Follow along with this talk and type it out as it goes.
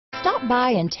Stop by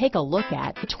and take a look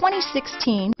at the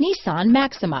 2016 Nissan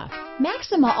Maxima.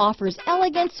 Maxima offers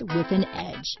elegance with an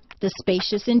edge. The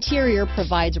spacious interior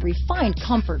provides refined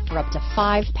comfort for up to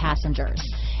 5 passengers.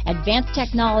 Advanced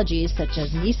technologies such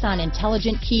as Nissan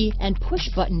Intelligent Key and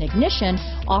push-button ignition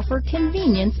offer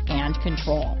convenience and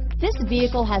control. This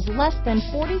vehicle has less than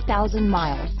 40,000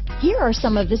 miles. Here are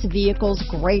some of this vehicle's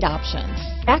great options: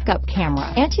 backup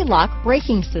camera, anti-lock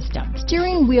braking system,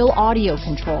 steering wheel audio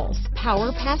controls,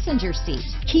 power passenger seat,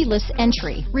 keyless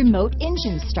entry, remote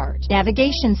engine start,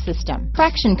 navigation system,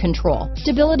 traction control,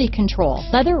 stability control,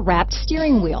 leather-wrapped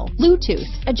steering wheel, Bluetooth,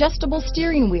 adjustable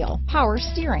steering wheel, power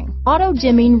steering,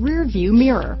 auto-dimming rear view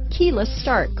mirror, keyless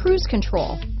start, cruise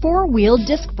control, 4-wheel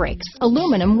disc brakes,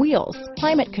 aluminum wheels,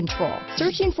 climate control.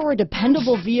 Searching for a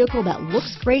dependable vehicle that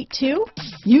looks great too?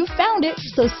 You found it,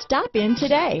 so stop in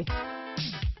today.